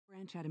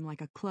branch at him like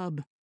a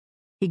club.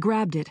 He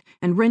grabbed it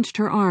and wrenched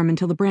her arm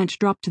until the branch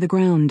dropped to the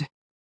ground.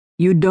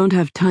 You don't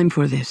have time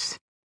for this.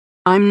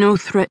 I'm no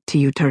threat to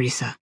you,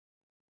 Teresa.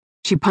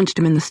 She punched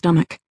him in the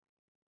stomach.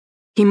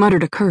 He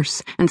muttered a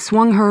curse and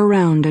swung her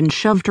around and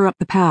shoved her up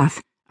the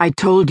path. I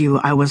told you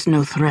I was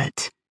no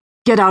threat.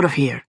 Get out of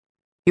here.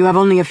 You have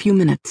only a few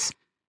minutes.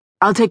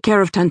 I'll take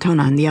care of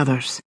Tantona and the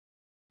others.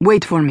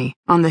 Wait for me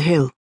on the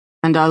hill,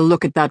 and I'll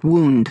look at that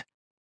wound.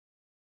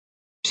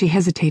 She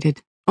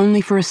hesitated,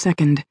 only for a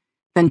second,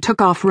 then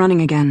took off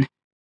running again.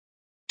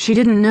 She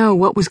didn't know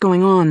what was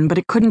going on, but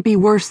it couldn't be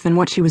worse than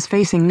what she was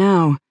facing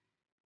now.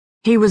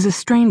 He was a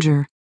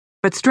stranger,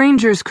 but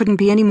strangers couldn't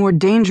be any more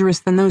dangerous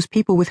than those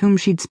people with whom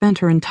she'd spent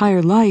her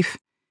entire life.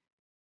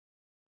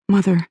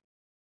 Mother,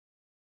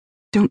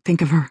 don't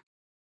think of her.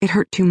 It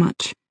hurt too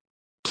much.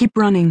 Keep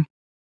running.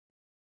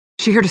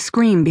 She heard a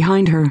scream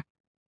behind her,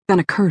 then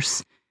a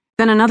curse,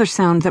 then another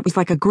sound that was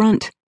like a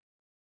grunt.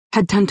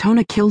 Had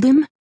Tantona killed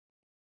him?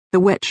 The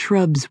wet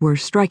shrubs were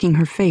striking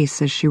her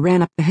face as she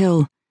ran up the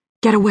hill.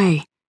 Get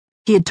away!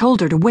 He had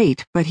told her to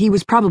wait, but he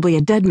was probably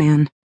a dead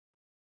man.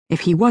 If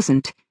he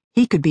wasn't,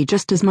 he could be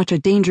just as much a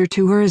danger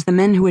to her as the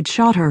men who had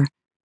shot her.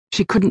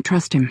 She couldn't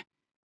trust him.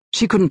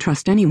 She couldn't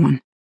trust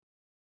anyone.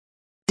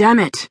 Damn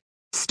it!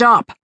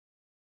 Stop!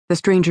 The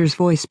stranger's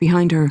voice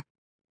behind her.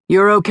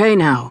 You're okay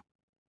now.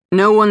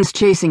 No one's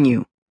chasing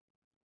you.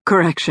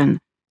 Correction,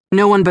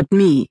 no one but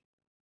me.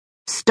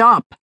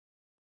 Stop!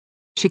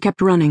 She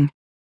kept running.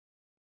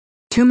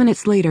 2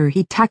 minutes later,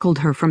 he tackled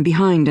her from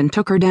behind and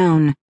took her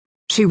down.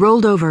 She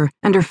rolled over,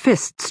 and her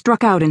fist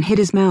struck out and hit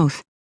his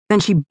mouth. Then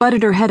she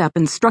butted her head up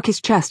and struck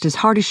his chest as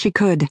hard as she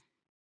could.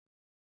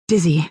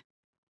 Dizzy.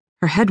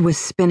 Her head was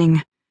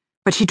spinning,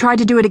 but she tried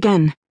to do it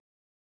again.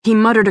 He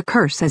muttered a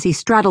curse as he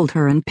straddled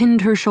her and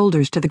pinned her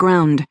shoulders to the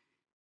ground.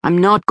 I'm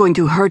not going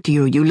to hurt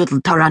you, you little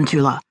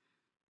tarantula.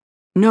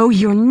 No,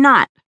 you're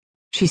not,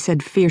 she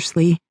said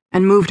fiercely,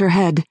 and moved her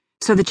head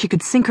so that she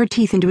could sink her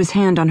teeth into his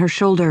hand on her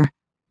shoulder.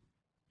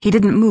 He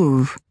didn't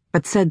move,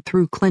 but said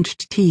through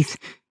clenched teeth,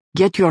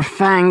 Get your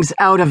fangs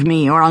out of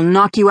me, or I'll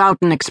knock you out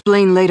and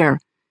explain later.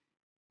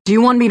 Do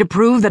you want me to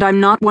prove that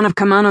I'm not one of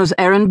Kamano's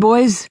errand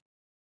boys?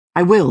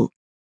 I will.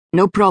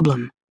 No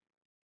problem.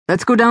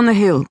 Let's go down the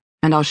hill,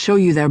 and I'll show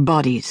you their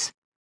bodies.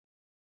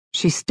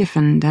 She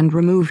stiffened and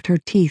removed her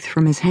teeth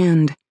from his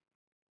hand.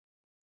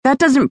 That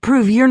doesn't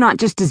prove you're not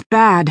just as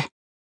bad.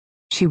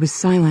 She was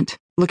silent,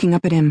 looking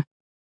up at him.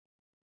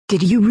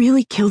 Did you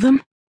really kill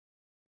them?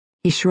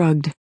 He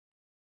shrugged.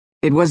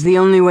 It was the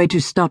only way to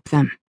stop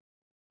them.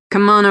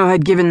 Kamano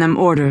had given them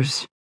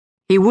orders.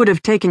 He would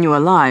have taken you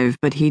alive,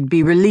 but he'd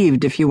be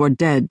relieved if you were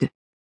dead.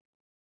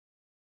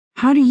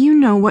 How do you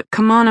know what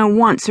Kamano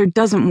wants or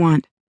doesn't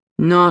want?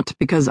 Not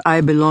because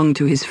I belong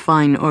to his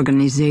fine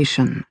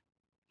organization.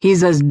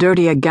 He's as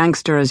dirty a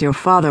gangster as your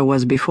father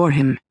was before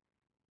him.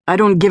 I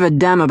don't give a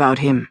damn about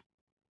him.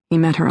 He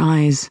met her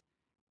eyes.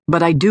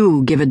 But I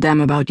do give a damn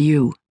about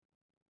you.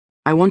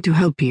 I want to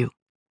help you.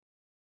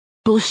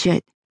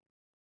 Bullshit.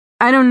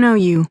 I don't know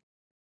you.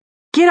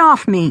 Get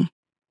off me.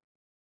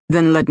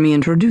 Then let me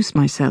introduce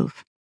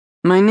myself.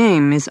 My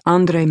name is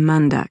Andre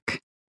Mandak.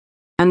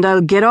 And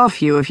I'll get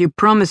off you if you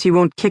promise you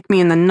won't kick me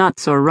in the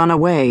nuts or run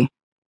away.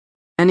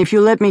 And if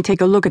you let me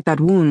take a look at that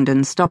wound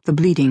and stop the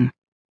bleeding.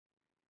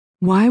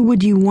 Why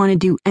would you want to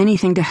do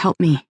anything to help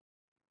me?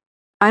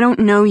 I don't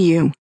know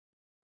you.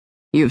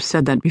 You've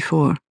said that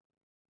before.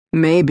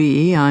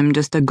 Maybe I'm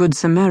just a good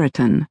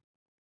Samaritan.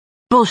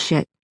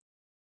 Bullshit.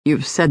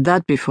 You've said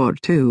that before,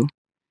 too.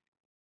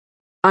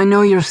 I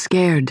know you're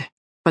scared,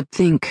 but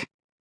think.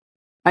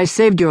 I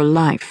saved your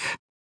life.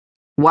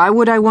 Why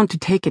would I want to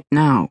take it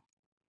now?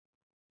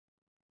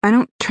 I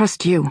don't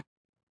trust you.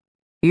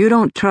 You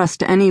don't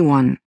trust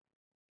anyone.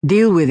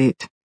 Deal with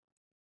it.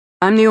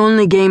 I'm the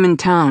only game in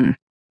town.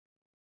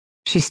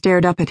 She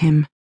stared up at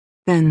him,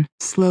 then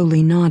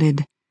slowly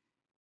nodded.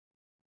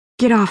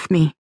 Get off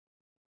me.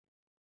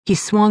 He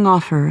swung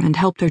off her and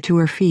helped her to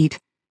her feet.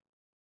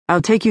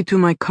 I'll take you to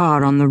my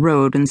car on the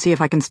road and see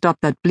if I can stop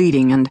that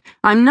bleeding and—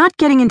 I'm not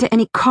getting into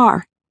any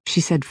car,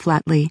 she said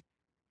flatly.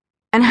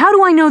 And how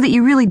do I know that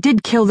you really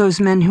did kill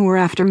those men who were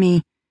after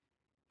me?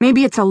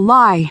 Maybe it's a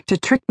lie to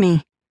trick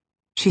me.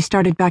 She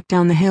started back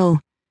down the hill.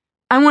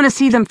 I want to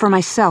see them for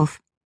myself.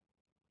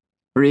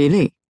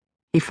 Really?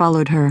 He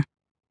followed her.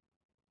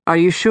 Are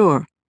you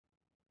sure?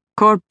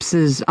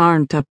 Corpses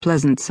aren't a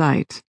pleasant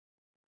sight.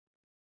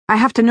 I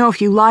have to know if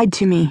you lied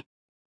to me.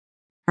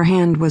 Her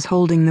hand was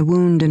holding the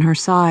wound in her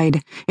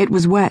side. It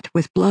was wet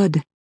with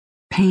blood.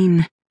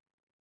 Pain.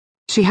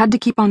 She had to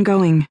keep on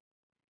going.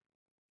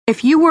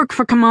 If you work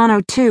for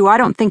Kamano too, I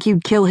don't think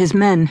you'd kill his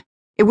men.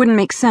 It wouldn't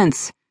make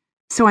sense.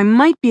 So I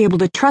might be able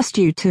to trust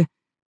you to—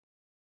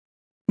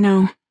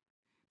 No,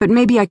 but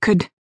maybe I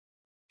could—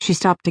 She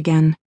stopped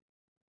again.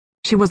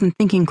 She wasn't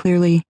thinking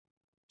clearly.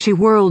 She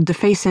whirled to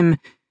face him.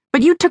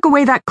 But you took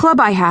away that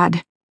club I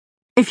had.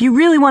 If you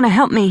really want to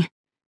help me,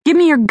 give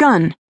me your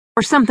gun,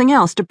 or something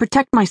else to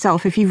protect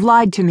myself if you've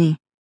lied to me.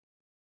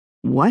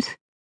 What?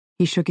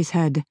 He shook his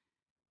head.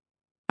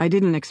 I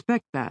didn't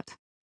expect that.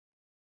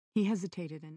 He hesitated and